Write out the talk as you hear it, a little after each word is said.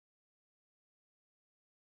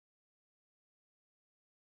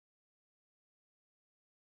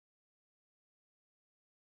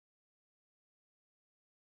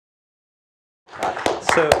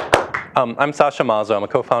So I'm Sasha Mazo. I'm a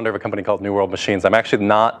co-founder of a company called New World Machines. I'm actually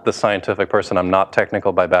not the scientific person. I'm not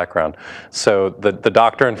technical by background. So the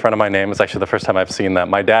doctor in front of my name is actually the first time I've seen that.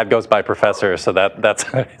 My dad goes by professor, so that's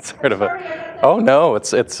it's sort of a. Oh no,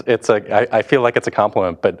 I feel like it's a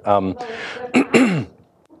compliment, but.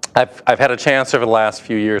 I've had a chance over the last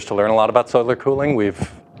few years to learn a lot about solar cooling.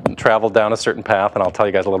 We've traveled down a certain path, and I'll tell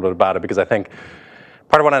you guys a little bit about it because I think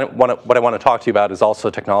part of what I want to talk to you about is also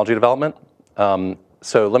technology development.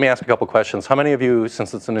 So let me ask a couple questions. How many of you,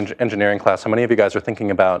 since it's an engineering class, how many of you guys are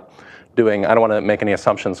thinking about doing, I don't want to make any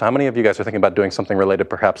assumptions, how many of you guys are thinking about doing something related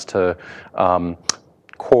perhaps to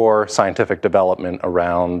core scientific development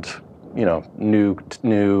around,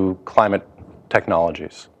 new climate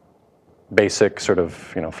technologies? Basic sort of,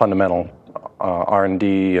 fundamental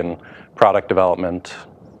R&D and product development,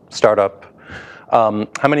 startup.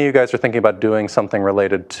 How many of you guys are thinking about doing something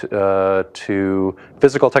related to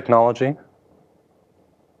physical technology?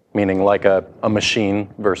 Meaning like a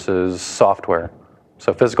machine versus software.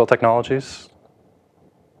 So physical technologies,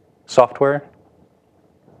 software?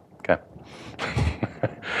 Okay.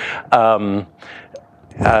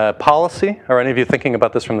 Policy, are any of you thinking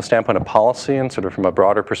about this from the standpoint of policy and sort of from a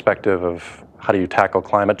broader perspective of how do you tackle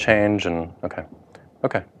climate change and, okay.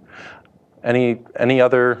 Any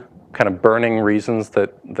other kind of burning reasons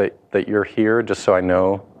that you're here, just so I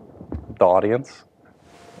know the audience?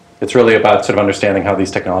 It's really about sort of understanding how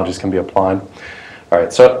these technologies can be applied. All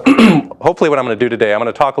right, so hopefully what I'm going to do today, I'm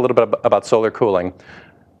going to talk a little bit about solar cooling.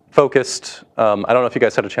 Focused, I don't know if you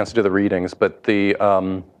guys had a chance to do the readings, but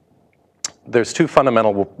there's two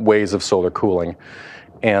fundamental ways of solar cooling.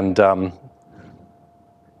 And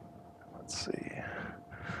let's see.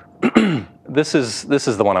 This is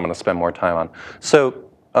the one I'm going to spend more time on.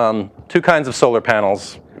 So two kinds of solar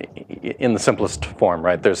panels in the simplest form,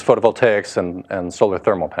 right? There's photovoltaics and solar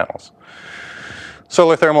thermal panels.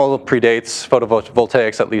 Solar thermal predates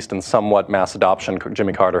photovoltaics, at least in somewhat mass adoption.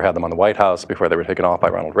 Jimmy Carter had them on the White House before they were taken off by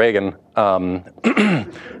Ronald Reagan.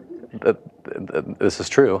 This is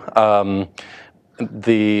true.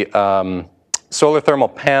 The solar thermal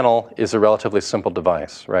panel is a relatively simple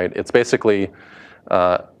device, right? It's basically,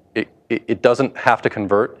 it doesn't have to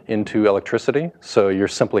convert into electricity, so you're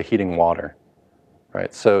simply heating water,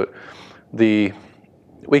 right? So we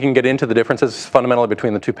can get into the differences fundamentally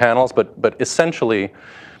between the two panels, but essentially,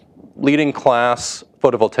 leading class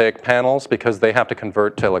photovoltaic panels, because they have to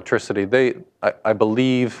convert to electricity, I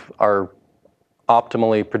believe are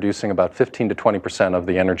optimally producing about 15 to 20% of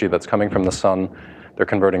the energy that's coming from the sun. They're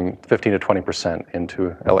converting 15 to 20%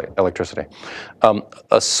 into electricity.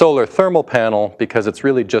 A solar thermal panel, because it's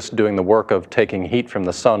really just doing the work of taking heat from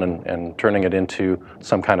the sun and turning it into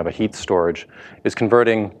some kind of a heat storage, is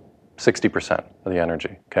converting 60% of the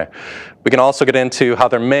energy. Okay. We can also get into how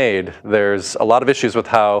they're made. There's a lot of issues with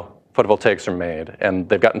how photovoltaics are made, and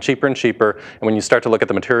they've gotten cheaper and cheaper. And when you start to look at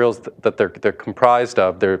the materials that they're comprised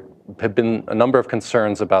of, there have been a number of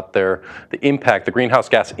concerns about the impact, the greenhouse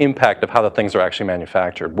gas impact of how the things are actually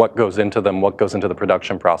manufactured, what goes into them, what goes into the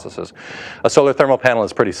production processes. A solar thermal panel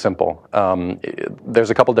is pretty simple. There's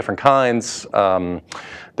a couple different kinds.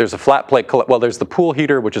 There's a flat plate, well, there's the pool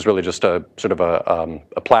heater, which is really just a sort of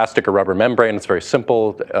a plastic or rubber membrane. It's very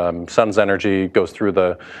simple. Sun's energy goes through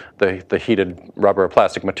the heated rubber or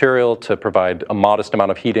plastic material to provide a modest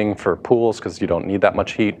amount of heating for pools, because you don't need that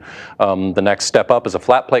much heat. The next step up is a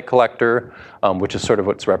flat plate collector, which is sort of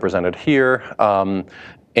what's represented here.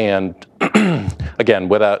 And again,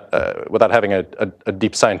 without having a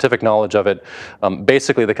deep scientific knowledge of it,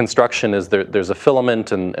 basically the construction is there's a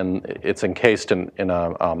filament and it's encased on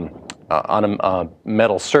a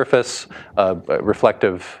metal surface,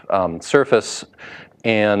 reflective surface,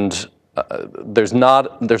 and there's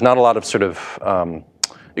not a lot of sort of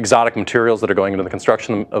exotic materials that are going into the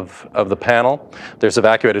construction of the panel. There's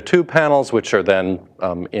evacuated tube panels, which are then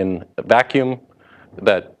in vacuum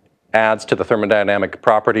that adds to the thermodynamic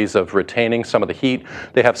properties of retaining some of the heat.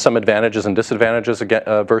 They have some advantages and disadvantages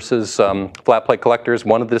versus flat plate collectors.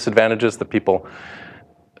 One of the disadvantages that people,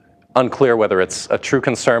 unclear whether it's a true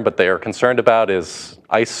concern, but they are concerned about, is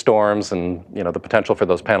ice storms and the potential for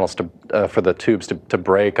those panels for the tubes to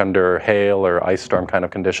break under hail or ice storm kind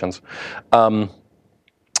of conditions.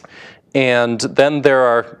 And then there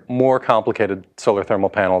are more complicated solar thermal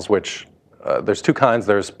panels, which there's two kinds.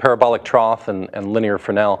 There's parabolic trough and linear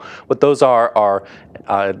Fresnel. What those are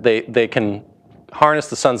they can harness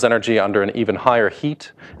the sun's energy under an even higher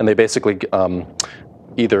heat, and they basically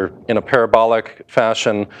either in a parabolic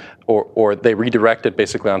fashion, or they redirect it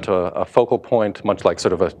basically onto a focal point, much like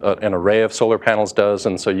sort of an array of solar panels does,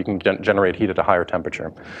 and so you can generate heat at a higher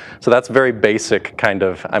temperature. So that's very basic kind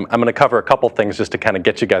of, I'm going to cover a couple things just to kind of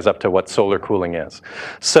get you guys up to what solar cooling is.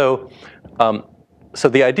 So, so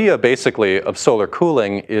the idea basically of solar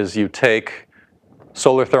cooling is you take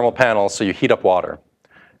solar thermal panels, so you heat up water.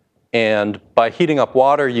 And by heating up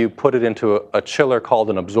water, you put it into a chiller called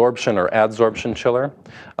an absorption or adsorption chiller.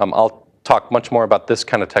 I'll talk much more about this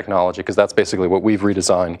kind of technology because that's basically what we've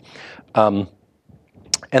redesigned. And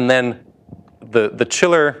then the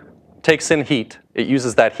chiller takes in heat. It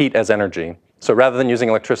uses that heat as energy. So rather than using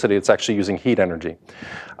electricity, it's actually using heat energy.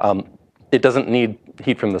 It doesn't need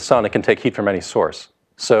heat from the sun. It can take heat from any source.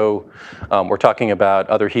 So we're talking about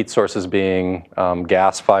other heat sources being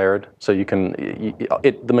gas-fired. So you can,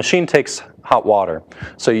 the machine takes hot water.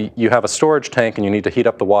 So you have a storage tank and you need to heat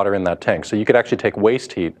up the water in that tank. So you could actually take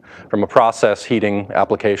waste heat from a process heating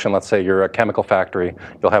application. Let's say you're a chemical factory.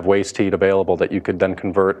 You'll have waste heat available that you could then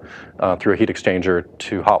convert through a heat exchanger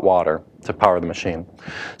to hot water to power the machine.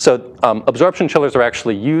 So absorption chillers are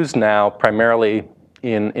actually used now primarily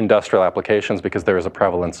in industrial applications because there is a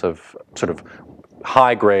prevalence of sort of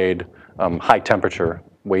high-grade, high-temperature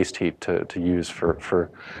waste heat to use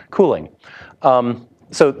for cooling.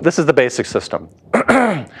 So this is the basic system.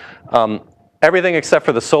 Everything except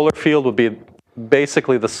for the solar field would be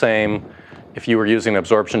basically the same if you were using an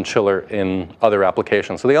absorption chiller in other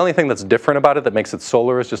applications. So the only thing that's different about it that makes it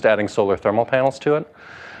solar is just adding solar thermal panels to it.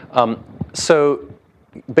 So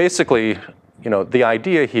basically, the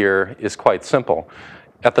idea here is quite simple.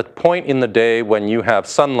 At the point in the day when you have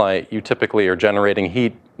sunlight, you typically are generating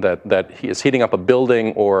heat that is heating up a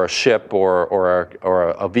building or a ship or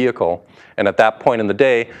a vehicle. And at that point in the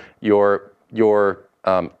day, your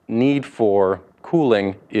need for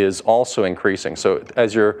cooling is also increasing. So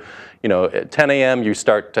as you're, at 10 a.m., you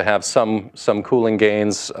start to have some cooling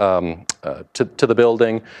gains to the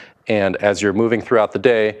building. And as you're moving throughout the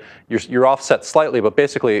day, you're offset slightly, but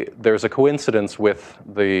basically there's a coincidence with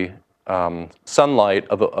the sunlight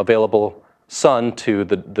of available sun to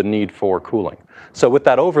the need for cooling. So with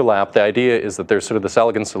that overlap, the idea is that there's sort of this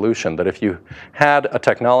elegant solution that if you had a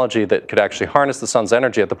technology that could actually harness the sun's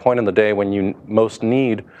energy at the point in the day when you most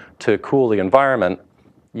need to cool the environment,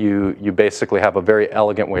 you basically have a very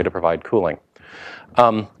elegant way to provide cooling.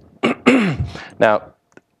 Now,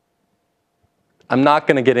 I'm not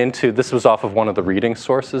going to get into, this was off of one of the reading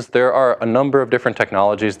sources. There are a number of different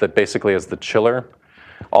technologies that basically is the chiller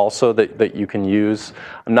also that you can use.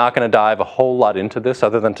 I'm not going to dive a whole lot into this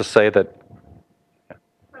other than to say that.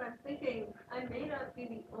 But I'm thinking I may not be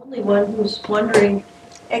the only one who's wondering,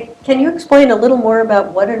 can you explain a little more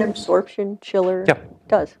about what an absorption chiller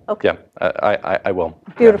does? Okay. Yeah, I will.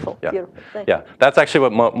 Beautiful, yeah. Beautiful. Thank you. That's actually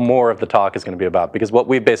what more of the talk is going to be about, because what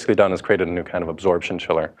we've basically done is created a new kind of absorption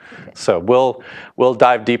chiller. Okay. So we'll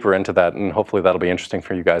dive deeper into that, and hopefully that'll be interesting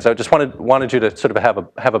for you guys. I just wanted you to sort of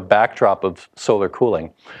have a backdrop of solar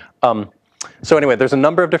cooling. So anyway, there's a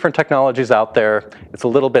number of different technologies out there. It's a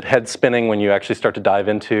little bit head spinning when you actually start to dive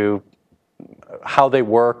into how they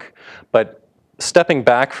work, but stepping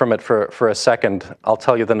back from it for a second, I'll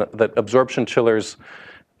tell you that absorption chillers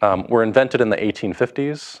were invented in the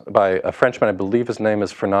 1850s by a Frenchman. I believe his name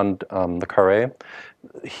is Fernand Le Carré.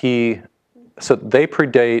 So they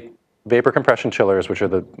predate vapor compression chillers, which are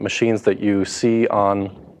the machines that you see on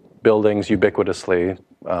buildings ubiquitously.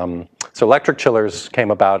 So electric chillers came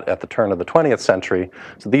about at the turn of the 20th century.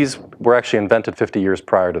 So these were actually invented 50 years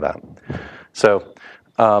prior to that. So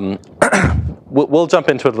we'll jump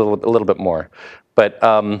into it a little bit more. But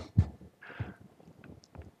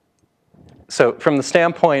so from the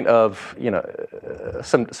standpoint of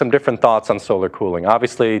some different thoughts on solar cooling,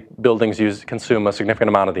 obviously buildings consume a significant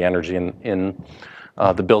amount of the energy in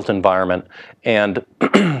the built environment, and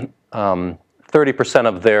 30%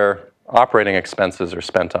 of their operating expenses are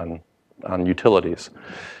spent on utilities.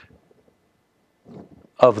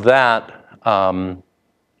 Of that,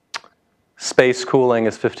 space cooling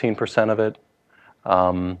is 15% of it.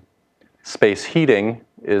 Space heating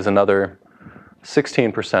is another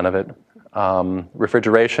 16% of it.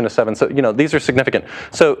 Refrigeration is 7%. So these are significant.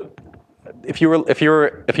 So if you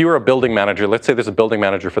were a building manager, let's say there's a building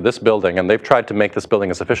manager for this building, and they've tried to make this building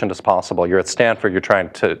as efficient as possible. You're at Stanford. You're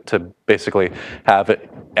trying to basically have it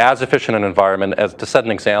as efficient an environment as to set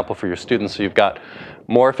an example for your students. So you've got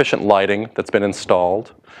more efficient lighting that's been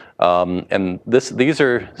installed, and these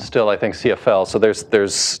are still, I think, CFL. So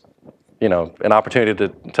there's an opportunity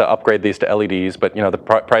to upgrade these to LEDs, but the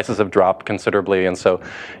prices have dropped considerably, and so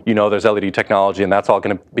there's LED technology, and that's all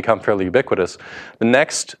going to become fairly ubiquitous. The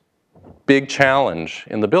next big challenge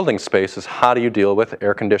in the building space is how do you deal with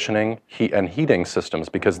air conditioning, heat, and heating systems,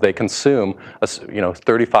 because they consume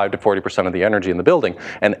 35 to 40% of the energy in the building.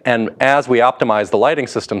 And as we optimize the lighting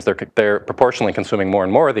systems, they're proportionally consuming more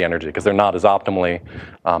and more of the energy because they're not as optimally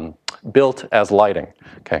built as lighting.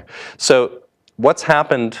 Okay, so what's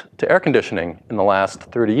happened to air conditioning in the last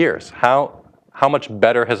 30 years? How much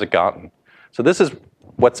better has it gotten? So this is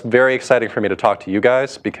what's very exciting for me to talk to you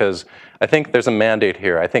guys, because I think there's a mandate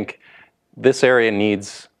here. I think this area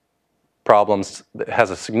needs problems,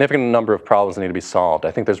 has a significant number of problems that need to be solved.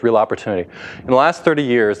 I think there's real opportunity. In the last 30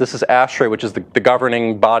 years, this is ASHRAE, which is the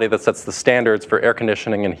governing body that sets the standards for air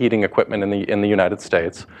conditioning and heating equipment in the United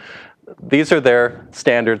States. These are their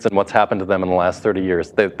standards and what's happened to them in the last 30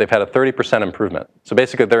 years. They've had a 30% improvement. So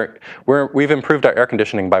basically, we've improved our air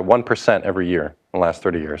conditioning by 1% every year in the last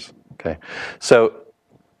 30 years. Okay, so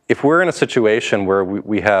if we're in a situation where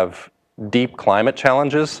we have deep climate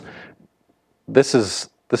challenges, this is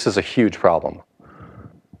a huge problem.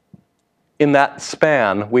 In that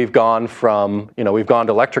span, we've gone from, we've gone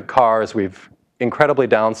to electric cars, we've incredibly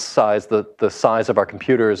downsized the size of our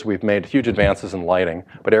computers, we've made huge advances in lighting,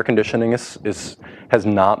 but air conditioning has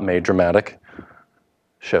not made dramatic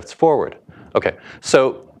shifts forward. Okay,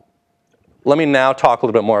 so let me now talk a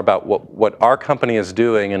little bit more about what our company is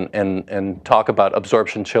doing and talk about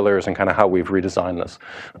absorption chillers and kind of how we've redesigned this.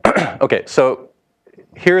 Okay, so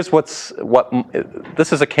here's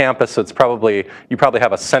this is a campus, so you probably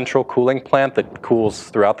have a central cooling plant that cools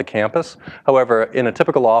throughout the campus. However, in a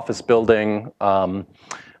typical office building,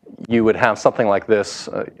 you would have something like this,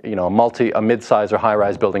 a mid-size or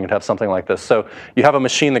high-rise building would have something like this. So you have a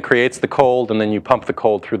machine that creates the cold, and then you pump the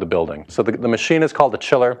cold through the building. So the machine is called a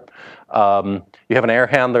chiller. You have an air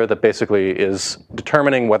handler that basically is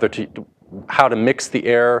determining how to mix the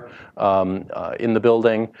air in the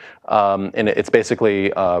building, and it's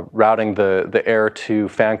basically routing the air to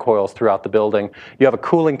fan coils throughout the building. You have a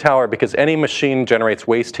cooling tower because any machine generates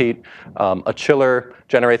waste heat. A chiller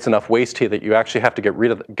generates enough waste heat that you actually have to get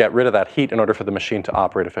rid of that heat in order for the machine to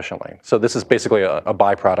operate efficiently. So this is basically a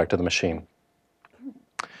byproduct of the machine.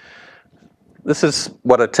 This is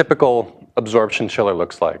what a typical absorption chiller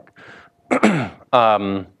looks like.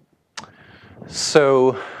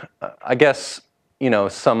 So I guess,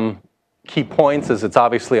 some key points is it's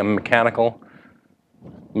obviously a mechanical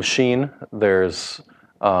machine. There's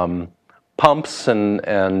pumps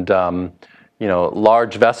and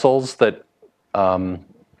large vessels that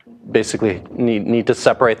basically need to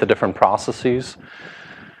separate the different processes.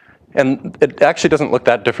 And it actually doesn't look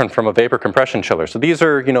that different from a vapor compression chiller. So these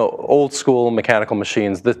are, old school mechanical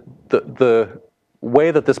machines. The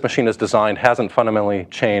way that this machine is designed hasn't fundamentally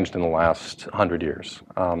changed in the last 100 years.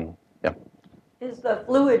 Yeah. Is the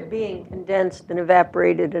fluid being condensed and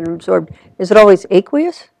evaporated and absorbed, is it always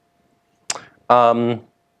aqueous?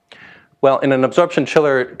 Well, in an absorption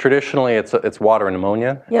chiller, traditionally it's water and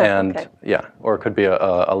ammonia, or it could be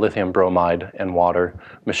a lithium bromide and water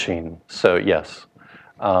machine. So yes,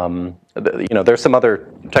 there's some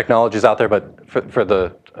other technologies out there, but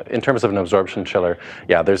in terms of an absorption chiller,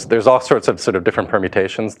 yeah, there's all sorts of sort of different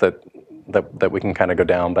permutations that we can kind of go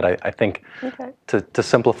down. But I think to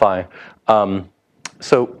simplify,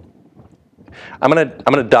 so I'm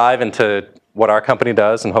gonna dive into what our company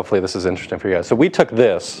does, and hopefully this is interesting for you guys. So we took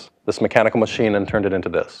this mechanical machine and turned it into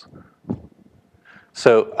this.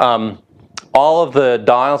 So all of the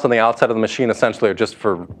dials on the outside of the machine essentially are just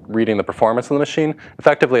for reading the performance of the machine.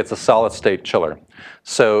 Effectively, it's a solid-state chiller.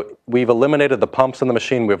 So we've eliminated the pumps in the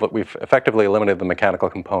machine. We've effectively eliminated the mechanical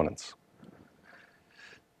components.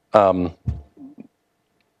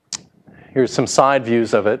 Here's some side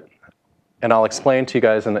views of it. And I'll explain to you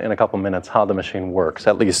guys in a couple minutes how the machine works,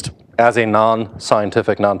 at least as a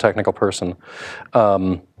non-scientific, non-technical person.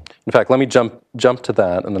 In fact, let me jump to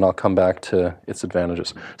that, and then I'll come back to its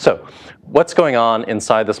advantages. So what's going on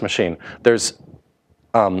inside this machine? There's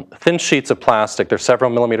thin sheets of plastic. They're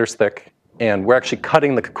several millimeters thick, and we're actually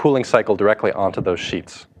cutting the cooling cycle directly onto those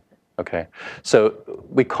sheets. Okay, so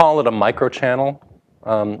we call it a microchannel.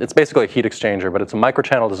 It's basically a heat exchanger, but it's a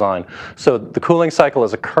microchannel design. So the cooling cycle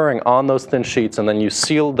is occurring on those thin sheets, and then you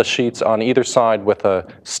seal the sheets on either side with a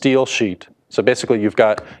steel sheet. So basically you've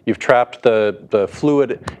trapped the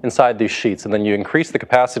fluid inside these sheets, and then you increase the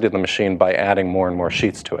capacity of the machine by adding more and more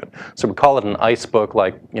sheets to it. So we call it an ice book,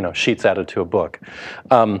 like sheets added to a book.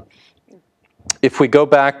 If we go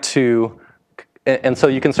back to, and so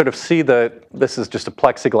you can sort of see this is just a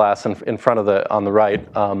plexiglass in front of on the right.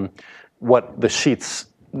 What the sheets,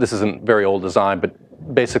 this isn't very old design, but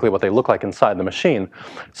basically what they look like inside the machine.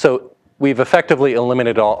 So we've effectively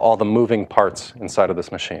eliminated all the moving parts inside of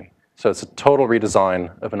this machine. So it's a total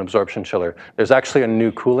redesign of an absorption chiller. There's actually a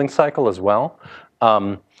new cooling cycle as well.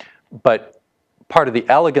 But part of the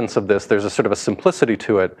elegance of this, there's a sort of a simplicity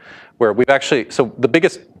to it where we've actually, so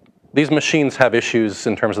these machines have issues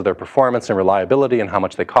in terms of their performance and reliability and how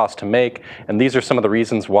much they cost to make. And these are some of the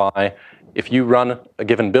reasons why if you run a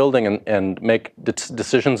given building and make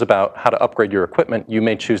decisions about how to upgrade your equipment, you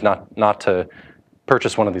may choose not to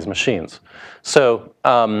purchase one of these machines. So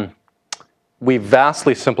we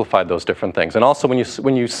vastly simplified those different things. And also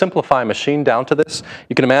when you simplify a machine down to this,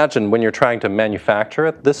 you can imagine when you're trying to manufacture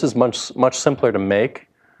it, this is much simpler to make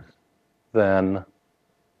than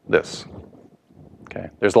this.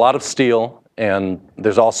 Okay. There's a lot of steel, and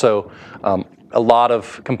there's also a lot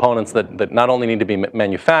of components that not only need to be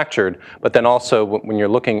manufactured, but then also when you're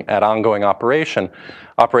looking at ongoing operation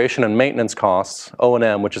and maintenance costs,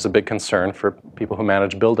 O&M, which is a big concern for people who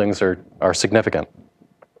manage buildings, are significant.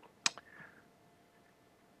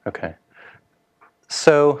 Okay.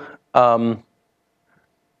 So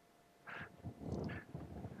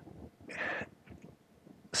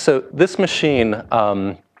so this machine,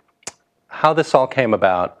 how this all came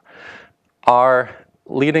about, our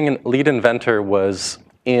lead inventor was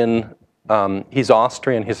he's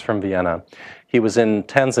Austrian, he's from Vienna. He was in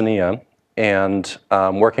Tanzania and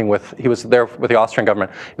he was there with the Austrian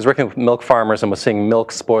government. He was working with milk farmers and was seeing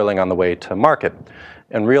milk spoiling on the way to market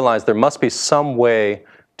and realized there must be some way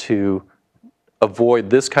to avoid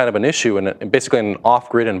this kind of an issue in basically in an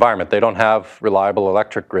off-grid environment. They don't have reliable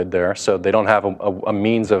electric grid there, so they don't have a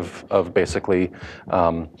means of basically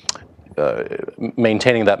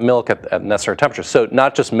maintaining that milk at necessary temperatures. So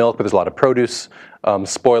not just milk, but there's a lot of produce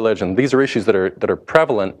spoilage, and these are issues that are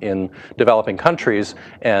prevalent in developing countries,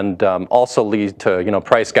 and also lead to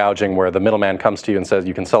price gouging, where the middleman comes to you and says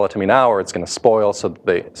you can sell it to me now or it's going to spoil. So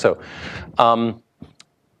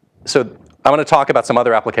I want to talk about some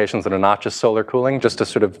other applications that are not just solar cooling, just to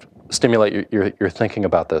sort of stimulate your thinking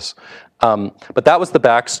about this. But that was the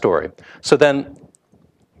backstory. So then,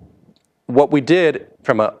 what we did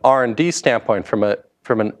from an R&D standpoint, the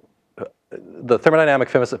thermodynamic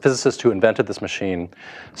physicist who invented this machine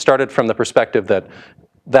started from the perspective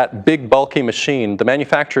that big bulky machine, the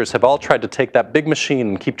manufacturers have all tried to take that big machine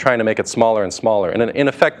and keep trying to make it smaller and smaller. And in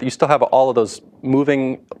effect, you still have all of those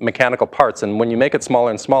moving mechanical parts. And when you make it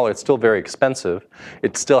smaller and smaller, it's still very expensive.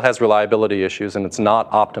 It still has reliability issues, and it's not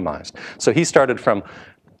optimized. So he started from,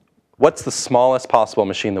 what's the smallest possible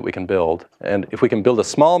machine that we can build? And if we can build a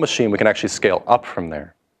small machine, we can actually scale up from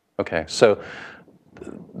there. Okay, so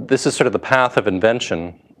this is sort of the path of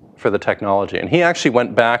invention for the technology. And he actually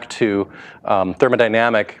went back to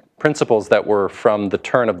thermodynamic principles that were from the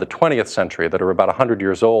turn of the 20th century, that are about 100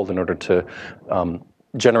 years old, in order to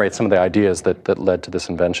generate some of the ideas that led to this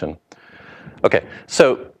invention. Okay,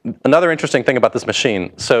 so another interesting thing about this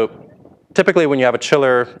machine. So typically when you have a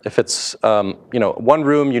chiller, if it's one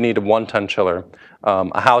room, you need a 1-ton chiller.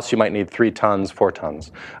 A house, you might need 3 tons, 4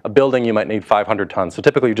 tons. A building, you might need 500 tons. So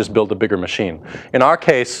typically you just build a bigger machine. In our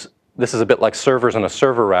case, this is a bit like servers in a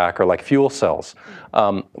server rack, or like fuel cells.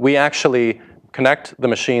 We actually connect the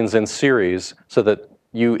machines in series so that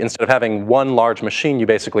you, instead of having one large machine, you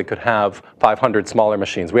basically could have 500 smaller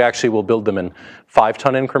machines. We actually will build them in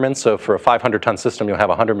 5-ton increments. So for a 500-ton system, you'll have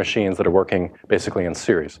 100 machines that are working basically in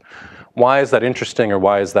series. Why is that interesting, or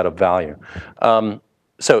why is that of value?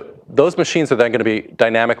 So those machines are then going to be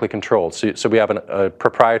dynamically controlled. So we have a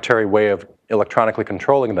proprietary way of electronically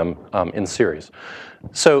controlling them in series.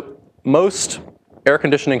 So most air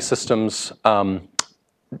conditioning systems,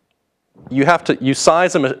 you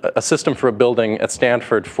size a system for a building at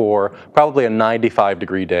Stanford for probably a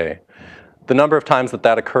 95-degree day. The number of times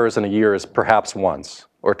that occurs in a year is perhaps once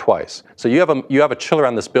or twice. So you have a chiller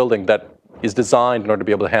on this building that is designed in order to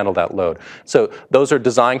be able to handle that load. So those are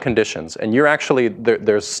design conditions, and you're actually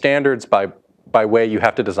there's standards by way you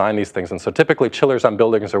have to design these things. And so typically chillers on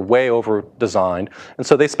buildings are way over designed, and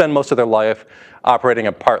so they spend most of their life operating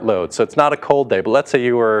at part load. So it's not a cold day, but let's say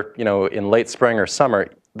you were in late spring or summer,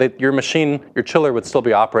 your chiller would still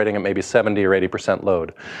be operating at maybe 70 or 80%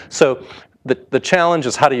 load. So the challenge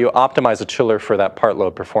is, how do you optimize a chiller for that part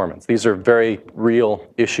load performance? These are very real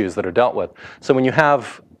issues that are dealt with. So when you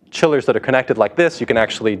have chillers that are connected like this, you can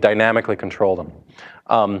actually dynamically control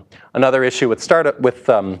them. Another issue with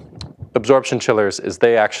absorption chillers is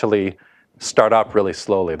they actually start up really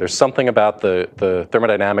slowly. There's something about the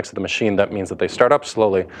thermodynamics of the machine that means that they start up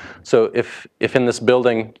slowly. So if in this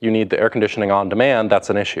building you need the air conditioning on demand, that's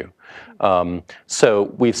an issue.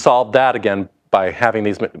 So we've solved that again by having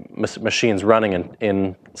these machines running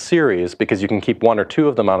in series, because you can keep 1 or 2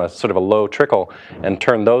 of them on a sort of a low trickle and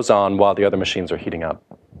turn those on while the other machines are heating up.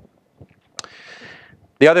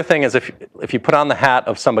 The other thing is if you put on the hat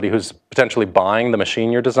of somebody who's potentially buying the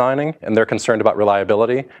machine you're designing, and they're concerned about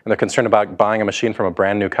reliability, and they're concerned about buying a machine from a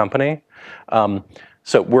brand new company,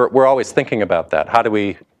 so we're always thinking about that. How do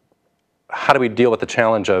we deal with the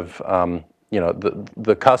challenge of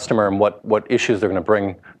the customer and what issues they're going to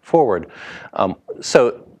bring forward?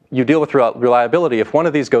 So you deal with reliability. If one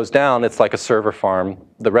of these goes down, it's like a server farm.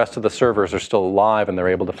 The rest of the servers are still alive and they're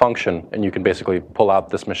able to function, and you can basically pull out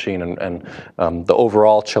this machine and the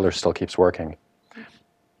overall chiller still keeps working.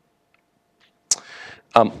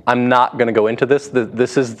 I'm not going to go into this.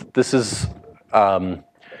 This is a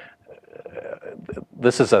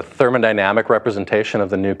thermodynamic representation of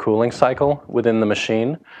the new cooling cycle within the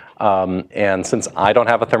machine. And since I don't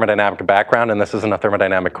have a thermodynamic background and this isn't a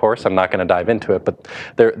thermodynamic course, I'm not going to dive into it. But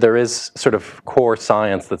there is sort of core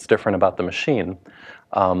science that's different about the machine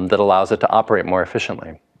that allows it to operate more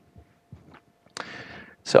efficiently.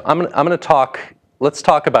 So I'm going to talk, let's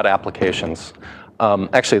talk about applications.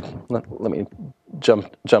 Actually, let me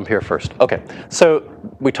jump here first. Okay, so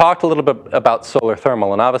we talked a little bit about solar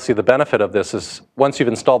thermal, and obviously the benefit of this is once you've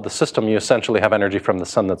installed the system, you essentially have energy from the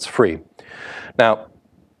sun that's free. Now,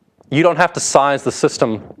 you don't have to size the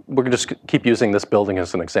system. We're going to just keep using this building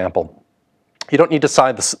as an example. You don't need to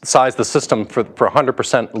size the system for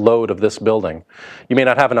 100% load of this building. You may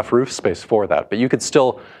not have enough roof space for that, but you could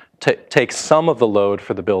still take some of the load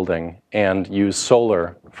for the building and use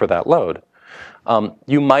solar for that load.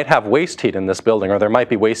 You might have waste heat in this building, or there might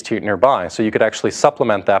be waste heat nearby, so you could actually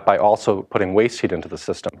supplement that by also putting waste heat into the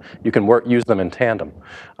system. You can use them in tandem.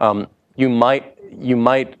 You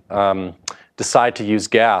might decide to use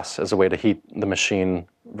gas as a way to heat the machine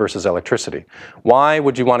versus electricity. Why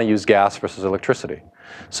would you want to use gas versus electricity?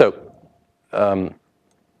 So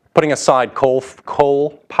putting aside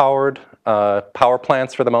coal-powered power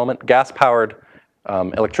plants for the moment, gas-powered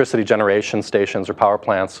electricity generation stations or power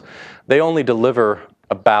plants, they only deliver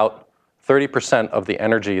about 30% of the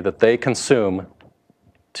energy that they consume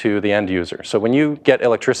to the end user. So when you get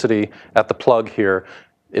electricity at the plug here,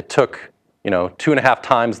 it took 2.5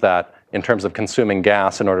 times that in terms of consuming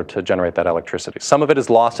gas in order to generate that electricity. Some of it is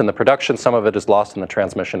lost in the production, some of it is lost in the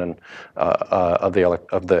transmission of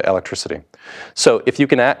the electricity. So if you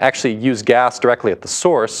can actually use gas directly at the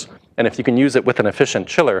source, and if you can use it with an efficient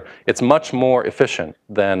chiller, it's much more efficient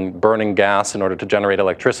than burning gas in order to generate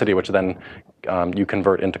electricity, which then you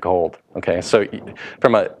convert into cold. Okay, so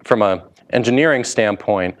from a engineering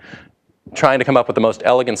standpoint, trying to come up with the most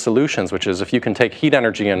elegant solutions, which is if you can take heat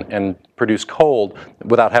energy and produce cold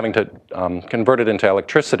without having to convert it into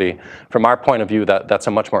electricity, from our point of view, that's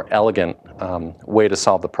a much more elegant way to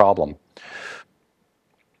solve the problem.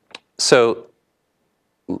 So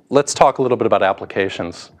let's talk a little bit about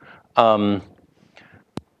applications.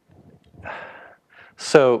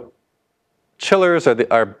 So chillers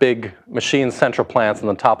are big machine central plants in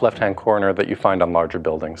the top left-hand corner that you find on larger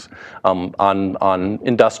buildings, on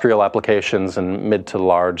industrial applications and mid to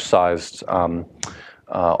large-sized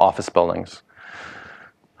office buildings.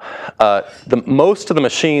 Most of the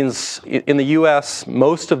machines in the U.S.,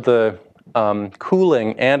 most of the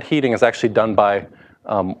cooling and heating is actually done by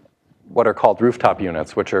what are called rooftop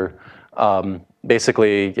units, which are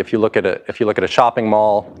basically, if you look at a shopping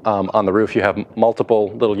mall, on the roof you have multiple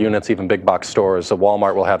little units, even big box stores. A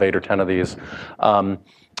Walmart will have 8 or 10 of these.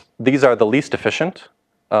 These are the least efficient.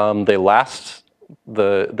 They last.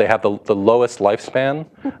 They have the lowest lifespan,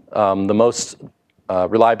 the most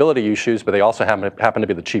reliability issues, but they also happen to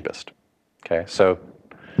be the cheapest. Okay, so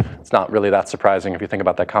it's not really that surprising if you think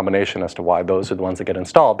about that combination as to why those are the ones that get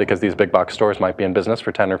installed, because these big box stores might be in business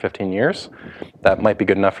for 10 or 15 years. That might be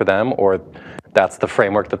good enough for them, or that's the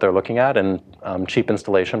framework that they're looking at, and cheap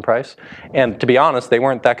installation price. And to be honest, they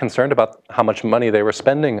weren't that concerned about how much money they were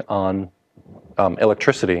spending on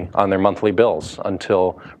electricity on their monthly bills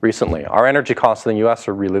until recently. Our energy costs in the US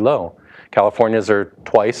are really low. California's are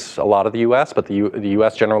twice a lot of the US, but the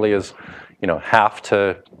US generally is half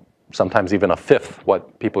to sometimes even a fifth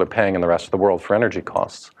what people are paying in the rest of the world for energy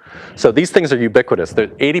costs. So these things are ubiquitous.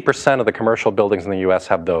 80% of the commercial buildings in the US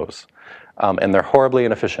have those, and they're horribly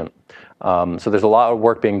inefficient. So there's a lot of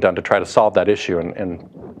work being done to try to solve that issue, and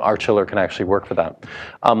our chiller can actually work for that.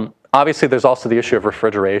 Obviously, there's also the issue of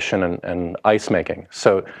refrigeration and ice making.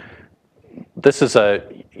 So this is I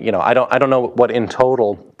don't know what in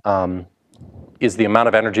total is the amount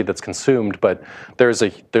of energy that's consumed, but there's a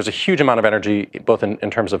huge amount of energy both in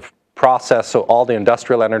terms of process, so all the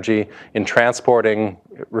industrial energy in transporting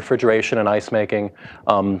refrigeration and ice making.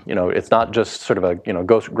 It's not just sort of a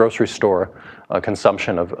grocery store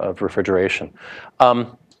consumption of refrigeration.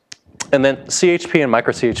 And then CHP and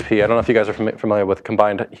micro CHP, I don't know if you guys are familiar with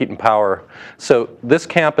combined heat and power. So this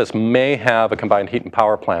campus may have a combined heat and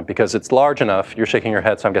power plant because it's large enough. You're shaking your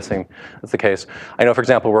head, so I'm guessing that's the case. I know, for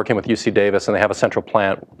example, working with UC Davis, and they have a central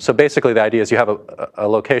plant. So basically the idea is you have a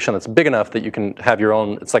location that's big enough that you can have your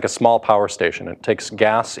own, it's like a small power station. It takes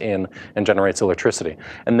gas in and generates electricity.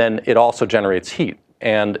 And then it also generates heat.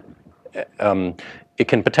 And it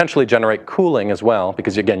can potentially generate cooling as well,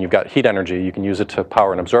 because again, you've got heat energy. You can use it to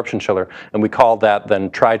power an absorption chiller, and we call that then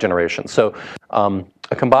trigeneration. So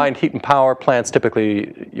a combined heat and power plant's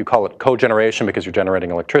typically, you call it cogeneration because you're generating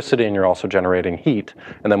electricity and you're also generating heat.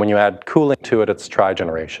 And then when you add cooling to it, it's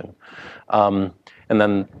trigeneration. And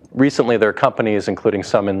then recently there are companies, including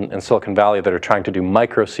some in Silicon Valley, that are trying to do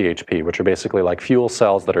micro CHP, which are basically like fuel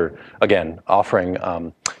cells that are, again, offering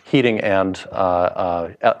heating and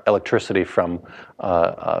electricity from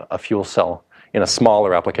a fuel cell in a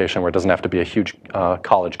smaller application where it doesn't have to be a huge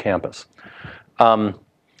college campus.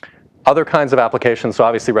 Other kinds of applications, so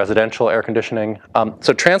obviously residential air conditioning.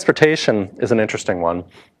 So transportation is an interesting one.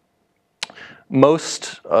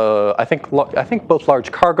 Most, I think both large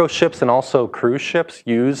cargo ships and also cruise ships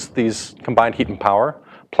use these combined heat and power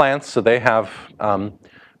plants, so they have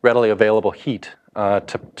readily available heat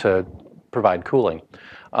to provide cooling.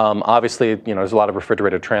 Obviously, there's a lot of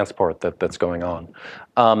refrigerated transport that's going on.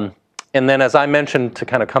 And then, as I mentioned, to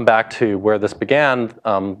kind of come back to where this began,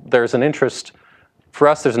 there's an interest. For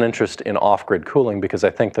us, there's an interest in off-grid cooling because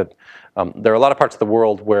I think that there are a lot of parts of the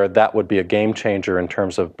world where that would be a game changer in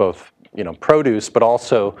terms of both produce, but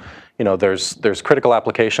also there's critical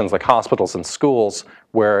applications like hospitals and schools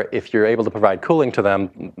where if you're able to provide cooling to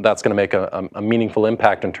them, that's going to make a meaningful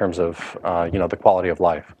impact in terms of the quality of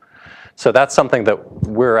life. So that's something that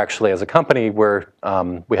we're actually, as a company, we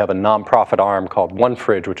have a nonprofit arm called One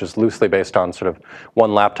Fridge, which is loosely based on sort of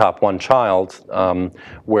one laptop, one child,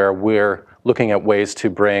 where we're looking at ways to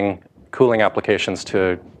bring cooling applications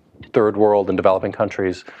to third world and developing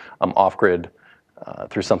countries off-grid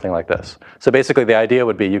through something like this. So basically the idea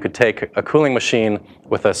would be you could take a cooling machine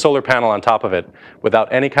with a solar panel on top of it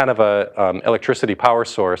without any kind of a electricity power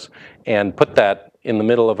source and put that in the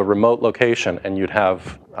middle of a remote location and you'd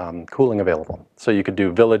have cooling available. So you could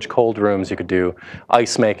do village cold rooms, you could do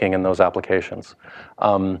ice making in those applications.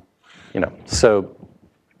 So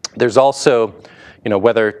there's also,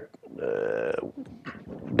 whether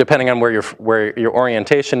depending on where your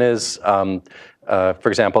orientation is, for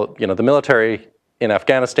example, the military in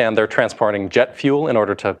Afghanistan, they're transporting jet fuel in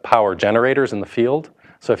order to power generators in the field.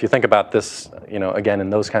 So if you think about this, again,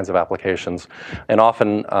 in those kinds of applications, and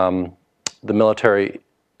often the military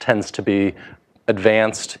tends to be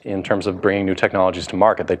advanced in terms of bringing new technologies to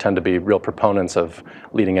market. They tend to be real proponents of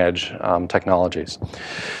leading edge technologies.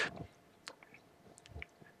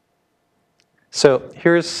 So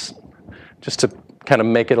here's, just to kind of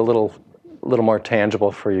make it a little more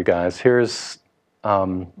tangible for you guys, here's,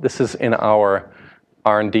 this is in our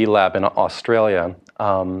R&D lab in Australia.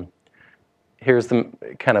 Here's the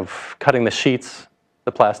kind of cutting the sheets,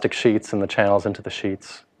 the plastic sheets and the channels into the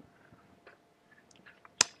sheets,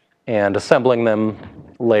 and assembling them,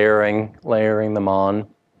 layering them on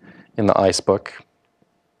in the ice book.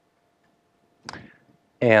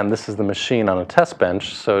 And this is the machine on a test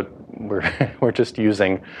bench, so we're just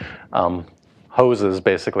using hoses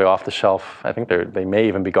basically off the shelf. I think they may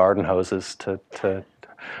even be garden hoses to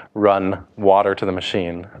run water to the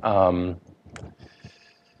machine. And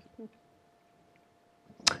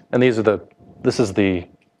this is the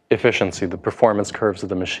efficiency, the performance curves of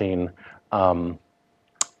the machine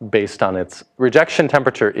based on its rejection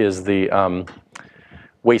temperature is the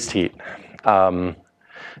waste heat. So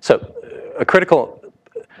a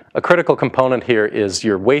critical component here is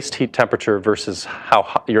your waste heat temperature versus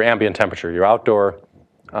your ambient temperature, your outdoor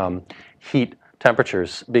heat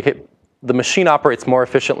temperatures. The machine operates more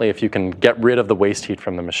efficiently if you can get rid of the waste heat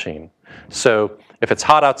from the machine. So if it's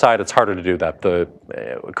hot outside, it's harder to do that. The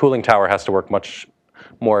cooling tower has to work much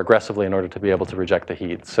more aggressively in order to be able to reject the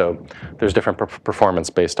heat. So there's different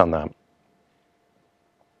performance based on that.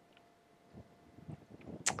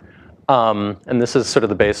 And this is sort of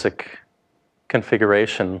the basic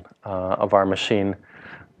configuration of our machine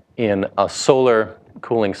in a solar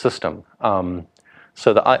cooling system.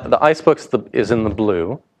 So the icebox is in the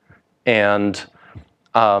blue, and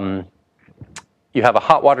you have a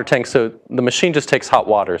hot water tank. So the machine just takes hot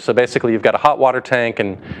water. So basically you've got a hot water tank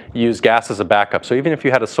and you use gas as a backup. So even if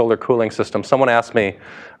you had a solar cooling system, someone asked me,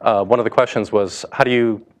 one of the questions was, how do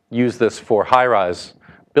you use this for high-rise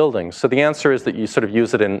buildings? So the answer is that you sort of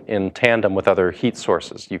use it in tandem with other heat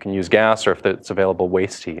sources. You can use gas, or if it's available,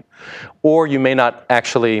 waste heat. Or you may not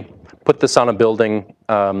actually put this on a building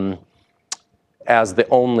as the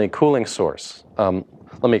only cooling source. Let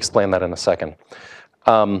me explain that in a second.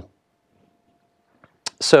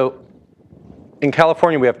 So in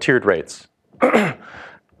California, we have tiered rates.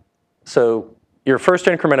 So your first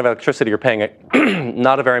increment of electricity, you're paying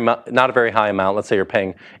not a very high amount. Let's say you're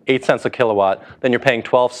paying 8 cents a kilowatt. Then you're paying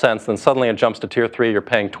 12 cents. Then suddenly it jumps to tier 3. You're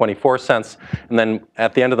paying 24 cents. And then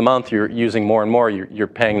at the end of the month, you're using more and more. You're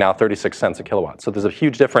paying now 36 cents a kilowatt. So there's a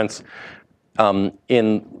huge difference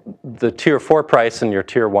in the tier 4 price and your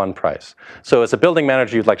tier 1 price. So as a building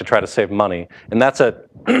manager, you'd like to try to save money. And that's a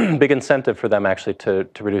big incentive for them actually to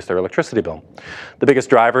reduce their electricity bill. The biggest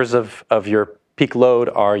drivers of your peak load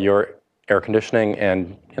are your air conditioning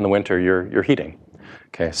and in the winter, your heating.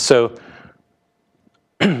 Okay, so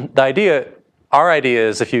our idea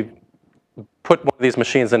is if you put one of these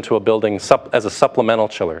machines into a building as a supplemental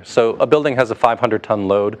chiller. So a building has a 500-ton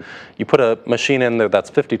load. You put a machine in there that's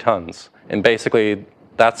 50 tons. And basically,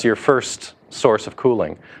 that's your first source of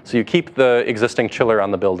cooling. So you keep the existing chiller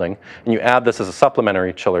on the building, and you add this as a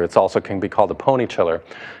supplementary chiller. It also can be called a pony chiller.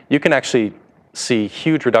 You can actually see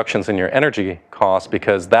huge reductions in your energy costs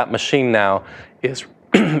because that machine now is,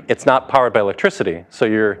 it's not powered by electricity. So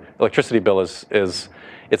your electricity bill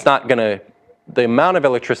it's not going to, the amount of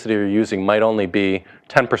electricity you're using might only be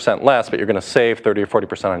 10% less, but you're going to save 30 or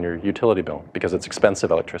 40% on your utility bill because it's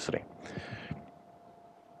expensive electricity.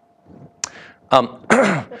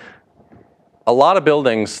 A lot of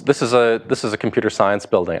buildings, this is a computer science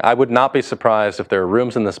building. I would not be surprised if there are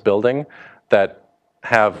rooms in this building that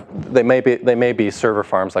they may be server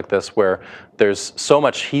farms like this where there's so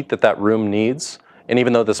much heat that room needs, and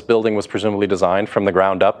even though this building was presumably designed from the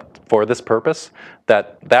ground up for this purpose,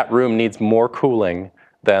 that room needs more cooling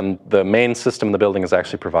than the main system the building is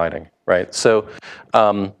actually providing, right? So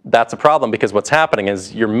that's a problem because what's happening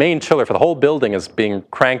is your main chiller for the whole building is being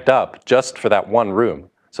cranked up just for that one room.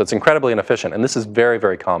 So it's incredibly inefficient, and this is very,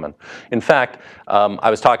 very common. In fact, I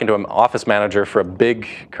was talking to an office manager for a big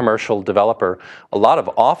commercial developer. A lot of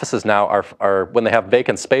offices now are when they have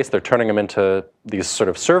vacant space, they're turning them into these sort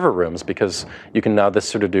of server rooms because you can now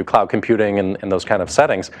sort of do cloud computing and those kind of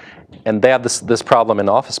settings. And they have this problem in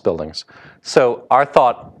office buildings. So our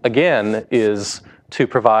thought, again, is to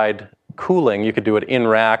provide cooling. You could do it in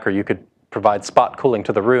rack, or you could provide spot cooling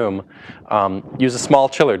to the room. Use a small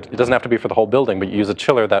chiller. It doesn't have to be for the whole building, but use a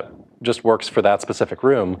chiller that just works for that specific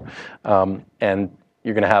room, and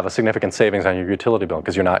you're going to have a significant savings on your utility bill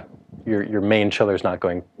because your main chiller is not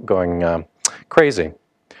going crazy.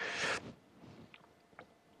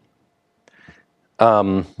 I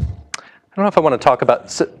don't know if I want to talk about.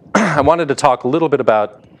 So I wanted to talk a little bit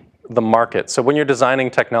about the market. So when you're designing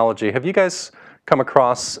technology, have you guys come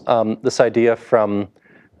across this idea from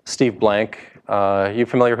Steve Blank? Are you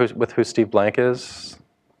familiar with who Steve Blank is?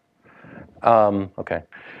 Okay.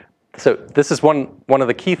 So this is one of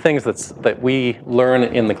the key things that we learn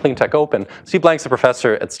in the Clean Tech Open. Steve Blank's a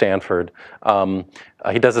professor at Stanford.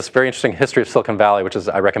 He does this very interesting history of Silicon Valley, which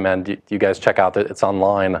I recommend you guys check out. It's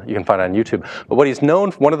online. You can find it on YouTube. But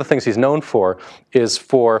one of the things he's known for is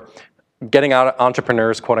for getting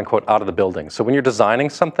entrepreneurs, quote unquote, out of the building. So when you're designing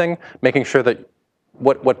something, making sure that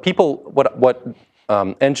what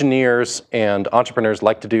engineers and entrepreneurs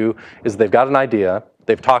like to do is they've got an idea,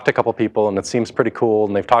 they've talked to a couple people and it seems pretty cool,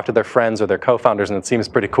 and they've talked to their friends or their co-founders and it seems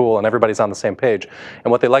pretty cool, and everybody's on the same page.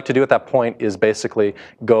 And what they like to do at that point is basically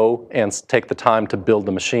go and take the time to build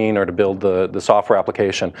the machine or to build the software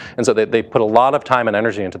application. And so they put a lot of time and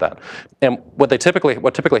energy into that. And what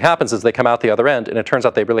typically happens is they come out the other end and it turns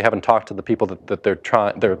out they really haven't talked to the people that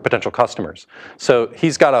they're potential customers. So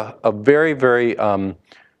he's got a very, very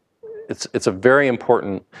it's a very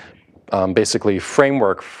important, basically,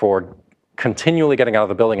 framework for continually getting out of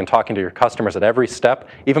the building and talking to your customers at every step,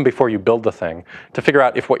 even before you build the thing, to figure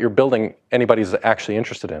out if what you're building anybody's actually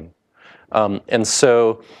interested in. And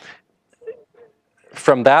so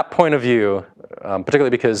from that point of view, particularly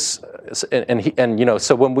because, so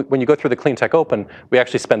when you go through the Clean Tech Open, we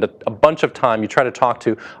actually spend a bunch of time. You try to talk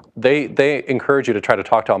to, they encourage you to try to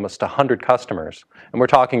talk to almost 100 customers, and we're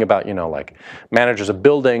talking about like managers of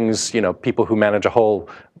buildings, people who manage a whole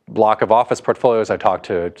block of office portfolios. I talked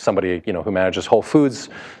to somebody who manages Whole Foods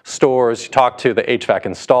stores. You talk to the HVAC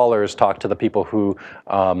installers. Talk to the people who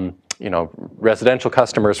residential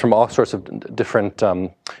customers from all sorts of different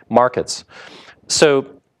markets.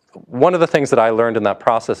 So one of the things that I learned in that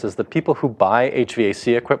process is that people who buy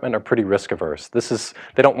HVAC equipment are pretty risk averse.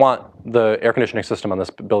 They don't want the air conditioning system on this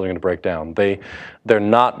building to break down. They're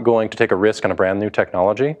not going to take a risk on a brand new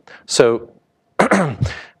technology. So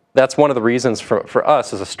that's one of the reasons for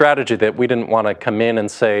us as a strategy that we didn't want to come in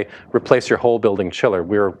and say, replace your whole building chiller.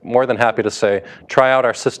 We were more than happy to say, try out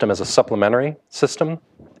our system as a supplementary system,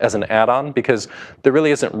 as an add-on, because there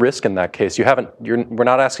really isn't risk in that case. We're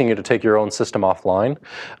not asking you to take your own system offline.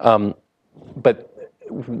 But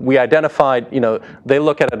we identified, they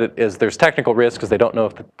look at it as there's technical risk because they don't know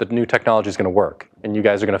if the new technology is going to work. And you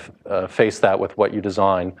guys are going to face that with what you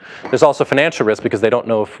design. There's also financial risk because they don't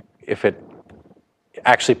know if it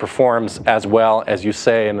actually performs as well as you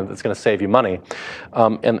say, and it's going to save you money.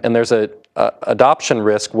 And there's a adoption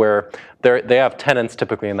risk where they have tenants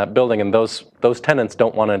typically in that building, and those tenants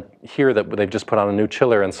don't want to hear that they've just put on a new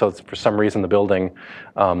chiller, and so for some reason the building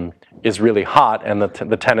is really hot, and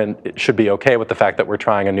the tenant should be okay with the fact that we're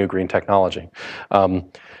trying a new green technology.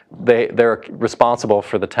 They're responsible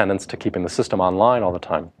for the tenants to keeping the system online all the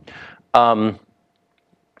time.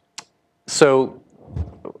 So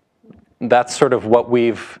that's sort of what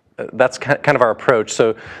that's kind of our approach.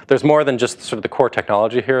 So there's more than just sort of the core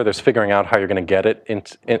technology here. There's figuring out how you're going to get it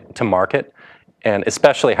into market, and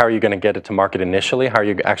especially how are you going to get it to market initially? How are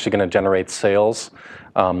you actually going to generate sales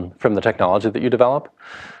from the technology that you develop?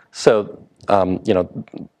 So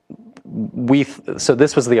so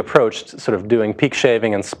this was the approach, sort of doing peak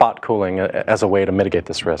shaving and spot cooling as a way to mitigate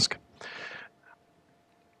this risk.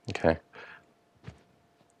 Okay.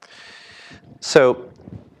 So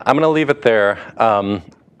I'm going to leave it there.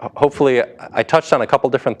 Hopefully, I touched on a couple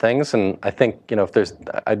different things, and I think if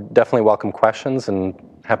I definitely welcome questions and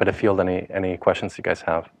happy to field any questions you guys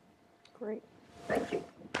have. Great, thank you.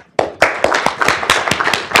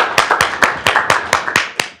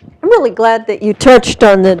 I'm really glad that you touched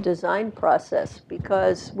on the design process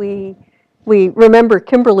because we remember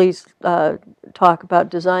Kimberly's talk about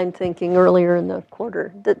design thinking earlier in the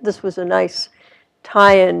quarter. This was a nice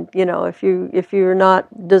tie-in, if you're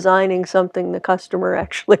not designing something the customer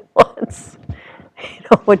actually wants,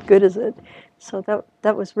 what good is it? So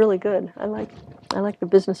that was really good. I like the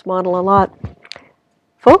business model a lot.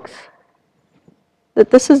 Folks,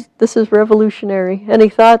 this is revolutionary. Any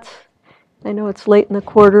thoughts? I know it's late in the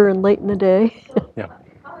quarter and late in the day. Yeah.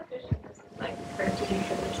 How efficient is it compared to the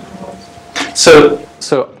traditional ones?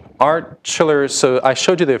 So our chillers, so I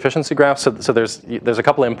showed you the efficiency graph, so there's a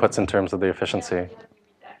couple inputs in terms of the efficiency.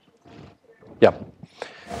 Yeah.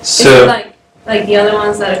 So is it like the other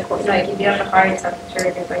ones that are, like if you have a higher temperature,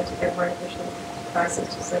 you're going to get more efficient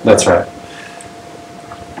process. Just like that's right.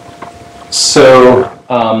 So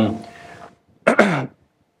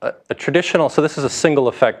a traditional, so this is a single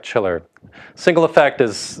effect chiller. Single effect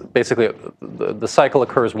is basically the cycle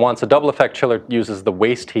occurs once. A double effect chiller uses the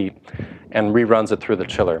waste heat and reruns it through the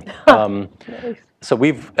chiller. Nice. So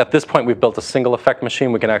at this point, we've built a single effect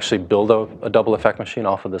machine. We can actually build a double effect machine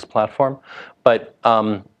off of this platform. But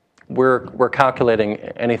we're calculating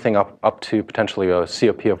anything up to potentially a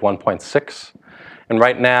COP of 1.6. And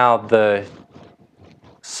right now, the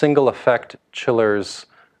single effect chillers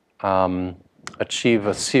achieve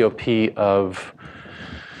a COP of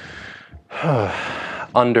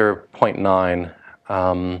under 0.9.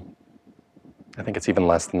 I think it's even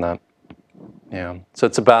less than that. Yeah. So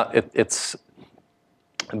it's about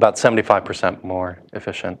 75% more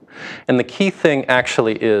efficient. And the key thing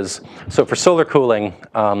actually is, so for solar cooling,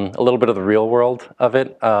 a little bit of the real world of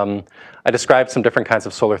it. I described some different kinds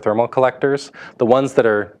of solar thermal collectors. The ones that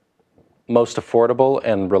are most affordable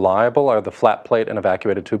and reliable are the flat plate and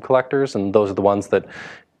evacuated tube collectors, and those are the ones that,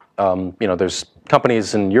 there's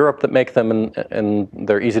companies in Europe that make them, and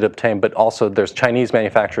they're easy to obtain, but also there's Chinese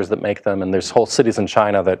manufacturers that make them, and there's whole cities in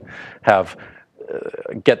China that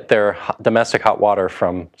get their domestic hot water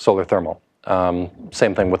from solar thermal.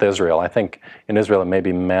 Same thing with Israel. I think in Israel it may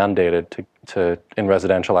be mandated to in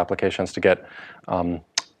residential applications to get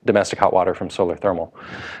domestic hot water from solar thermal.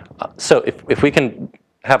 So if we can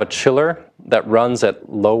have a chiller that runs at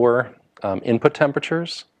lower input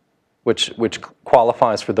temperatures, which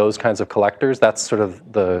qualifies for those kinds of collectors, that's sort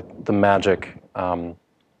of the magic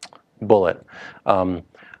bullet.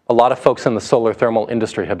 A lot of folks in the solar thermal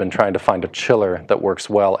industry have been trying to find a chiller that works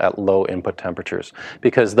well at low input temperatures,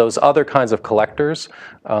 because those other kinds of collectors,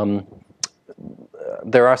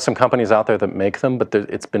 there are some companies out there that make them, but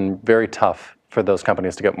it's been very tough for those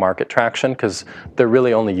companies to get market traction because they're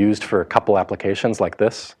really only used for a couple applications like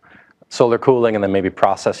this, solar cooling and then maybe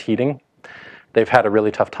process heating. They've had a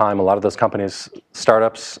really tough time. A lot of those companies,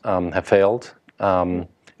 startups, have failed.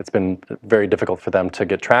 It's been very difficult for them to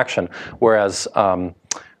get traction, whereas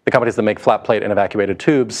the the companies that make flat plate and evacuated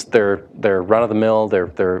tubes, they're run-of-the-mill,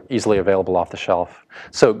 they're easily available off the shelf.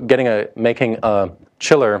 So making a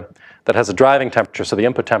chiller that has a driving temperature, so the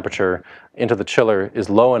input temperature into the chiller is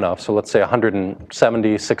low enough, so let's say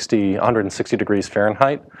 170, 60, 160 degrees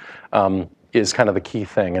Fahrenheit, is kind of the key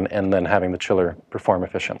thing, and then having the chiller perform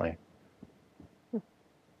efficiently.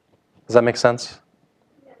 Does that make sense?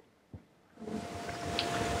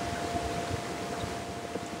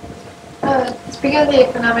 Speaking of the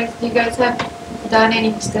economics, do you guys have done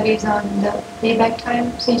any studies on the payback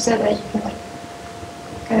time? So you said that you can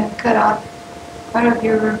kind of cut off part of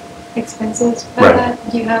your expenses by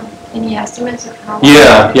that. Do you have any estimates of how?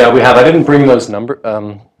 Yeah, we have. I didn't bring those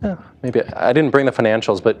maybe I didn't bring the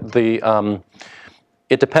financials, but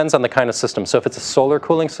it depends on the kind of system. So if it's a solar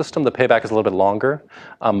cooling system, the payback is a little bit longer,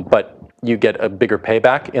 but you get a bigger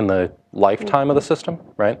payback in the lifetime of the system,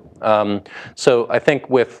 right? So I think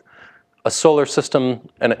with a solar system,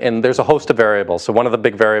 and there's a host of variables. So one of the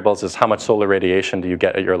big variables is how much solar radiation do you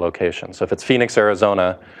get at your location. So if it's Phoenix,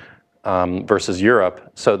 Arizona versus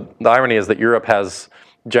Europe, so the irony is that Europe has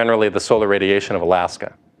generally the solar radiation of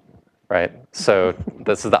Alaska, right? So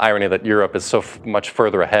this is the irony that Europe is so much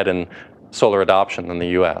further ahead in solar adoption than the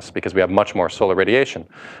US because we have much more solar radiation.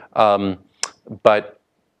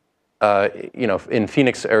 You know, in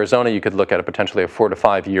Phoenix, Arizona, you could look at a potentially a 4 to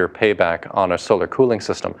 5 year payback on a solar cooling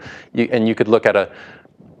system. And you could look at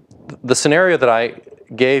the scenario that I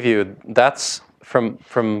gave you, that's from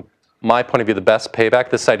my point of view, the best payback,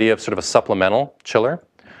 this idea of sort of a supplemental chiller,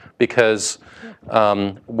 because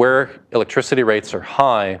where electricity rates are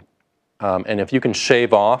high, and if you can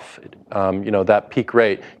shave off, you know, that peak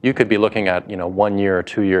rate, you could be looking at, you know, 1 year or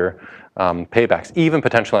 2 year paybacks, even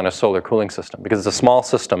potentially on a solar cooling system, because it's a small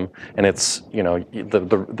system, and it's, you know,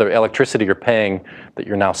 the electricity you're paying that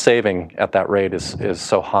you're now saving at that rate is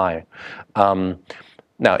so high.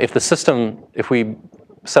 Now, if we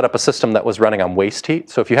set up a system that was running on waste heat,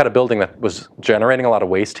 so if you had a building that was generating a lot of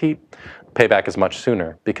waste heat, payback is much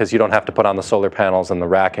sooner because you don't have to put on the solar panels and the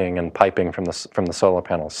racking and piping from the solar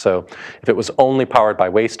panels. So if it was only powered by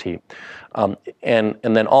waste heat, and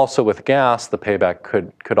then also with gas, the payback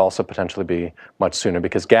could also potentially be much sooner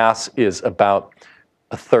because gas is about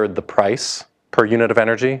a third the price per unit of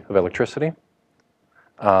energy of electricity.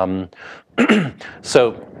 So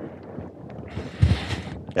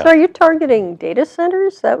are you targeting data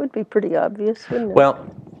centers? That would be pretty obvious, wouldn't it?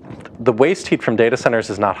 Well, the waste heat from data centers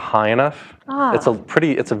is not high enough. It's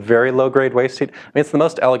a very low grade waste heat. I mean, it's the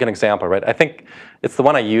most elegant example, right? I think it's the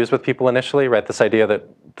one I use with people initially, right? This idea that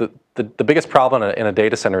the biggest problem in a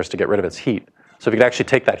data center is to get rid of its heat. So if you could actually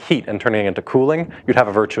take that heat and turn it into cooling, you'd have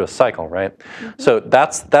a virtuous cycle, right? So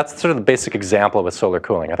that's sort of the basic example with solar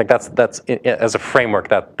cooling. I think that's as a framework,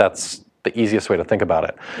 that's the easiest way to think about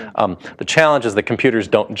it. The challenge is that computers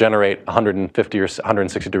don't generate 150 or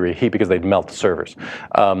 160 degree heat because they'd melt the servers.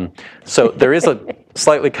 So there is a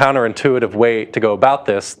slightly counterintuitive way to go about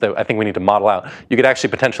this that I think we need to model out. You could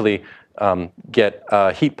actually potentially get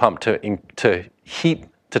a heat pump to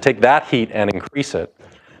take that heat and increase it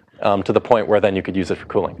to the point where then you could use it for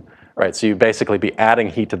cooling. Right, so you basically be adding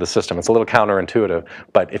heat to the system. It's a little counterintuitive,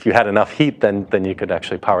 but if you had enough heat, then you could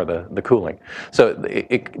actually power the cooling. So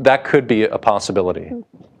that could be a possibility.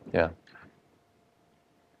 Yeah.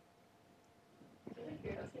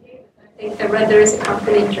 I think I read there is a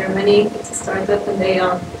company in Germany, it's a startup, and they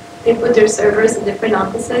put their servers in different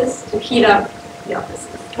offices to heat up the offices.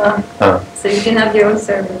 So you can have your own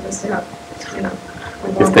server just to have, you know.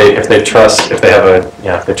 If they trust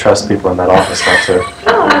people in that office not to.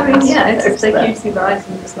 Oh, I mean, yeah, it's like you see guys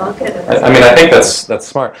and just lock it. I mean, I think that's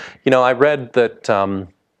smart. You know, I read that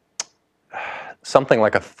something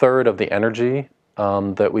like a third of the energy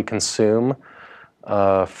that we consume,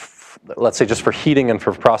 let's say just for heating and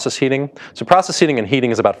for process heating. So process heating and heating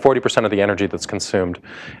is about 40% of the energy that's consumed,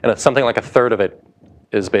 and it's something like a third of it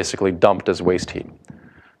is basically dumped as waste heat.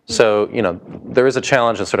 So, you know, there is a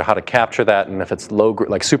challenge in sort of how to capture that, and if it's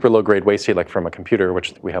like super low grade waste heat, like from a computer,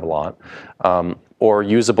 which we have a lot, or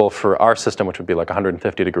usable for our system, which would be like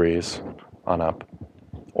 150 degrees on up,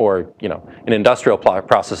 or, you know, in industrial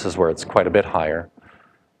processes where it's quite a bit higher.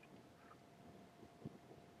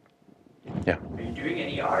 Yeah. Are you doing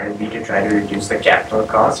any R&D to try to reduce the capital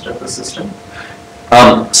cost of the system?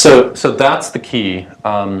 So that's the key.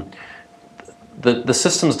 The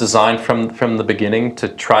system's designed from the beginning to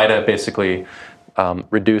try to basically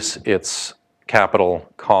reduce its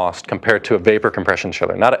capital cost compared to a vapor compression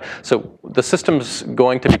chiller. So the system's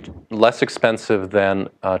going to be less expensive than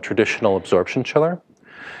a traditional absorption chiller.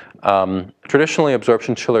 Traditionally,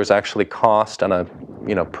 absorption chillers actually cost on a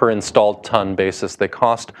per installed ton basis. They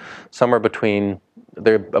cost somewhere between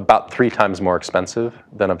they're about 3 times more expensive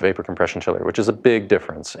than a vapor compression chiller, which is a big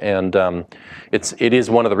difference. And it is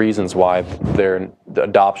one of the reasons why the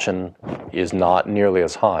adoption is not nearly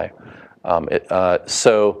as high.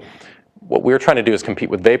 So what we're trying to do is compete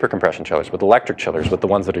with vapor compression chillers, with electric chillers, with the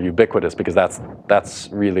ones that are ubiquitous, because that's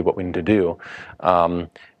really what we need to do.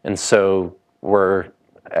 And so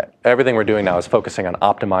everything we're doing now is focusing on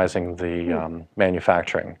optimizing the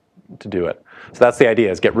manufacturing to do it. So that's the idea: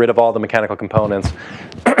 is get rid of all the mechanical components,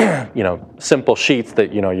 simple sheets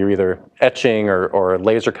that you're either etching or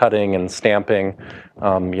laser cutting and stamping,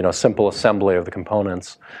 simple assembly of the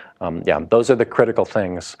components. Those are the critical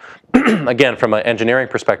things. Again, from an engineering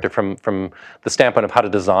perspective, from the standpoint of how to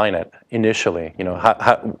design it initially,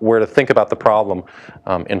 where to think about the problem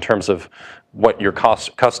in terms of what your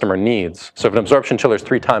customer needs. So if an absorption chiller is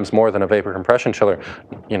 3 times more than a vapor compression chiller,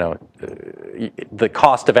 the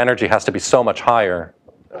cost of energy has to be so much higher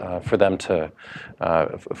for them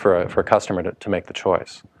for a customer to make the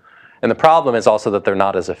choice. And the problem is also that they're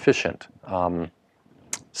not as efficient.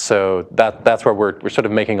 So that's where we're sort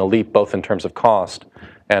of making a leap, both in terms of cost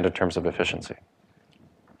and in terms of efficiency.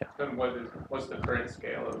 Yeah. So what's the current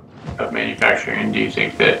scale of manufacturing? And do you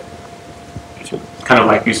think that, kind of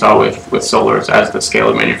like you saw with solars, as the scale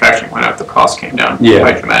of manufacturing went up, the cost came down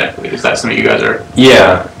quite dramatically? Is that something you guys are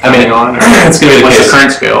counting on? Or it's going to be what's the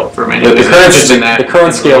current scale for manufacturing? The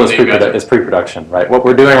current scale is pre-production, right? What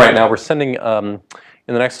we're doing right now, we're sending, in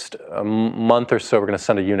the next month or so, we're going to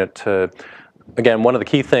send a unit to. Again, one of the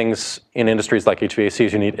key things in industries like HVAC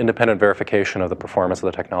is you need independent verification of the performance of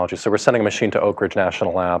the technology. So we're sending a machine to Oak Ridge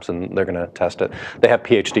National Labs, and they're going to test it. They have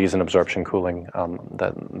PhDs in absorption cooling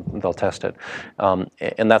that they'll test it.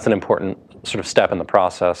 And that's an important sort of step in the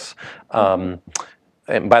process.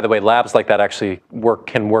 And by the way, labs like that actually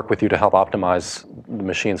can work with you to help optimize the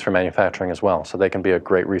machines for manufacturing as well. So they can be a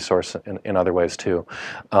great resource in other ways too.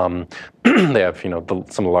 They have some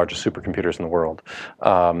of the largest supercomputers in the world.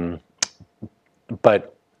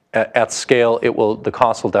 But at scale, the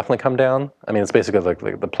cost will definitely come down. I mean, it's basically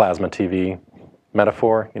like the plasma TV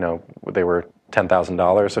metaphor. They were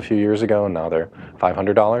 $10,000 a few years ago, and now they're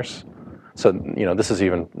 $500. So this is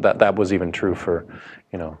that was even true for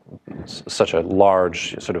such a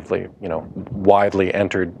large sort of widely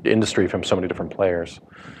entered industry from so many different players.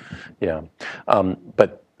 Yeah,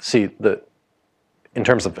 but see in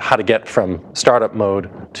terms of how to get from startup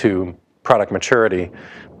mode to product maturity.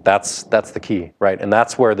 That's the key, right? And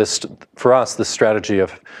that's where for us, this strategy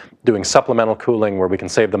of doing supplemental cooling where we can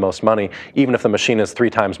save the most money, even if the machine is 3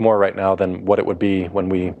 times more right now than what it would be when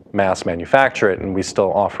we mass manufacture it, and we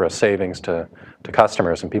still offer a savings to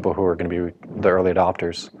customers and people who are going to be the early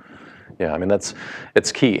adopters. Yeah, I mean, it's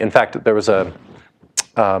key. In fact, there was a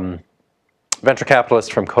venture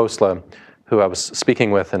capitalist from Khosla who I was speaking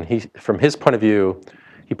with, and from his point of view,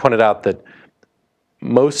 he pointed out that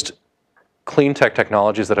most clean tech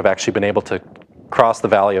technologies that have actually been able to cross the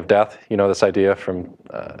valley of death, this idea from,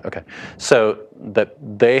 so that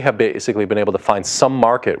they have basically been able to find some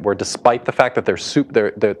market where, despite the fact that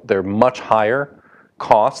they're much higher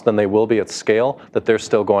cost than they will be at scale, that they're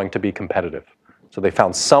still going to be competitive. So they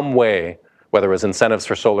found some way, whether it was incentives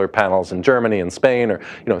for solar panels in Germany and Spain, or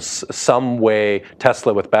some way,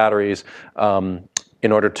 Tesla with batteries,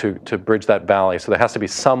 in order to bridge that valley. So there has to be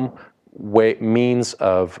some means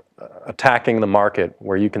of attacking the market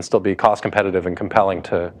where you can still be cost competitive and compelling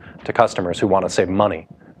to customers who want to save money,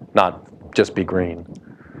 not just be green.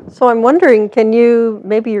 So I'm wondering,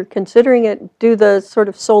 maybe you're considering it, do the sort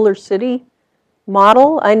of solar city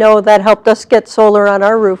model? I know that helped us get solar on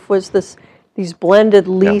our roof, was these blended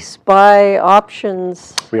lease buy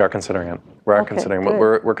options. We are considering it.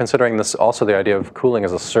 We're considering this also, the idea of cooling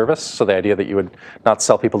as a service. So the idea that you would not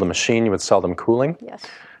sell people the machine, you would sell them cooling. Yes.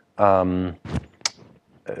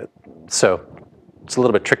 So it's a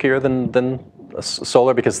little bit trickier than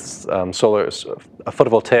solar, because solar is a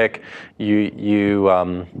photovoltaic. You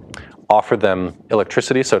offer them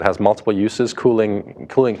electricity, so it has multiple uses,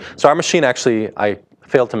 cooling. So our machine, actually, I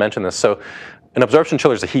failed to mention this. So an absorption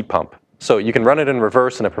chiller is a heat pump. So you can run it in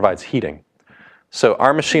reverse, and it provides heating. So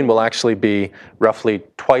our machine will actually be roughly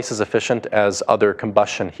twice as efficient as other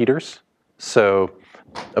combustion heaters. So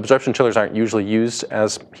absorption chillers aren't usually used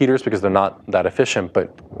as heaters because they're not that efficient,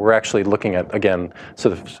 but we're actually looking at, again,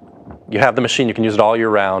 sort of, you have the machine, you can use it all year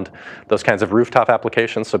round, those kinds of rooftop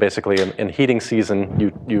applications. So basically in heating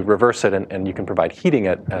season, you reverse it, and you can provide heating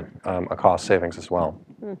at a cost savings as well.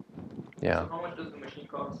 Yeah. So how much does the machine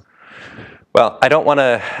cost? Well, I don't want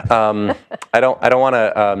to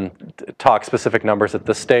talk specific numbers at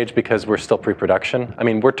this stage because we're still pre-production. I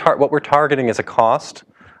mean, what we're targeting is a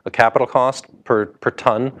capital cost per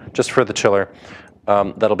ton, just for the chiller,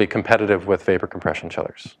 that'll be competitive with vapor compression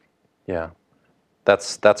chillers. Yeah,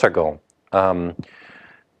 that's our goal.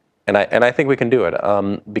 And I think we can do it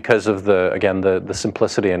because of the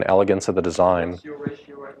simplicity and elegance of the design. What's your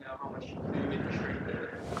ratio right now? How much do you need to shrink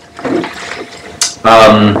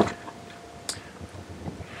it?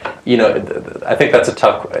 You know, I think that's a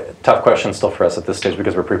tough question still for us at this stage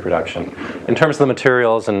because we're pre-production. In terms of the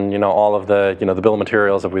materials and all of the the bill of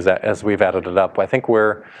materials as we've added it up, I think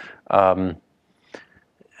we're.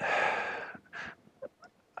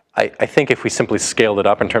 I think if we simply scaled it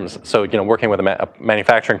up in terms, so working with a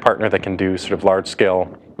manufacturing partner that can do sort of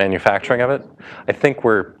large-scale manufacturing of it, I think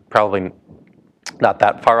we're probably not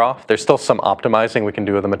that far off. There's still some optimizing we can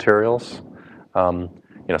do with the materials. Some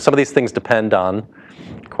of these things depend on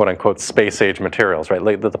quote-unquote space-age materials, right?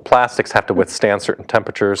 Like the plastics have to withstand certain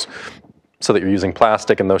temperatures, so that you're using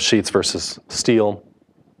plastic in those sheets versus steel.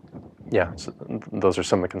 Yeah, so those are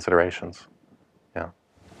some of the considerations. Yeah.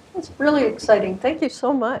 That's really exciting. Thank you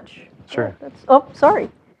so much. Sure. Oh, sorry.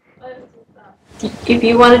 If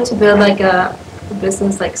you wanted to build like a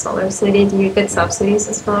business like Solar City, do you get subsidies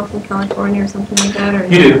as well from California or something like that? Or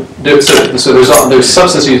you do. So there's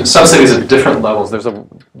subsidies at different levels. There's a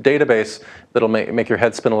database that'll make your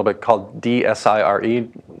head spin a little bit called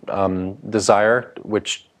DSIRE, Desire,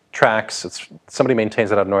 which tracks. Somebody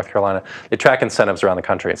maintains it out of North Carolina. They track incentives around the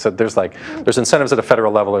country. So there's incentives at a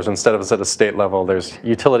federal level. There's incentives at a state level. There's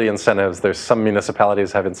utility incentives. There's some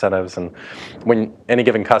municipalities have incentives. And when any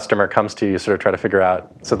given customer comes to you, you sort of try to figure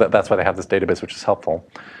out. So that's why they have this database, which is helpful.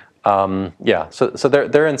 Yeah. So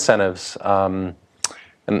there are incentives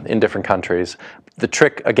in different countries. The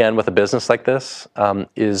trick again with a business like this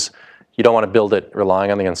is. You don't want to build it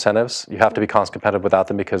relying on the incentives. You have to be cost competitive without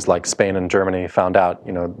them because, like Spain and Germany found out,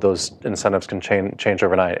 those incentives can change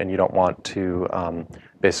overnight, and you don't want to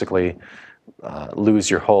basically lose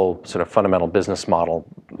your whole sort of fundamental business model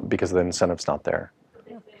because the incentive's not there.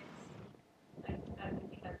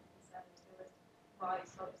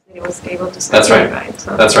 It was able to That's right.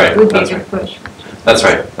 So That's right. It would be That's a right. good push. That's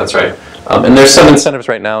right. That's right. And there's some incentives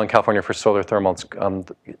right now in California for solar thermal. It's,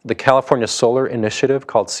 the California Solar Initiative,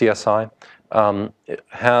 called CSI, it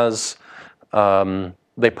has.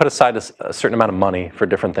 They put aside a certain amount of money for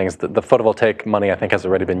different things. The photovoltaic money, I think, has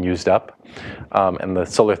already been used up, and the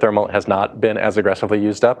solar thermal has not been as aggressively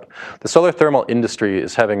used up. The solar thermal industry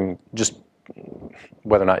is having just.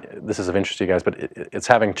 Whether or not this is of interest to you guys, but it's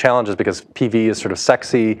having challenges because PV is sort of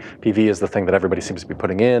sexy. PV is the thing that everybody seems to be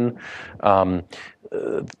putting in.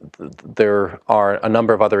 There are a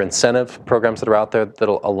number of other incentive programs that are out there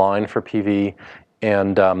that'll align for PV,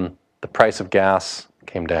 and the price of gas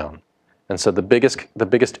came down. And so the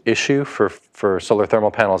biggest issue for solar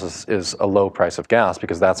thermal panels is a low price of gas,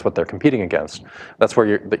 because that's what they're competing against. That's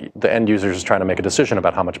where the end user is trying to make a decision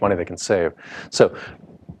about how much money they can save. So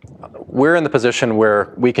we're in the position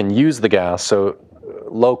where we can use the gas, so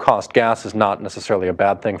low-cost gas is not necessarily a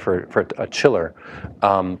bad thing for a chiller,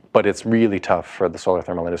 but it's really tough for the solar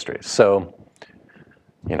thermal industry. So,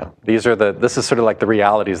 this is sort of like the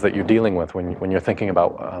realities that you're dealing with when you're thinking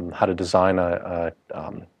about how to design a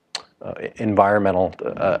environmental,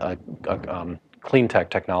 clean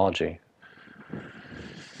tech technology.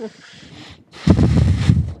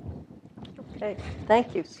 Okay,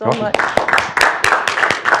 thank you so much.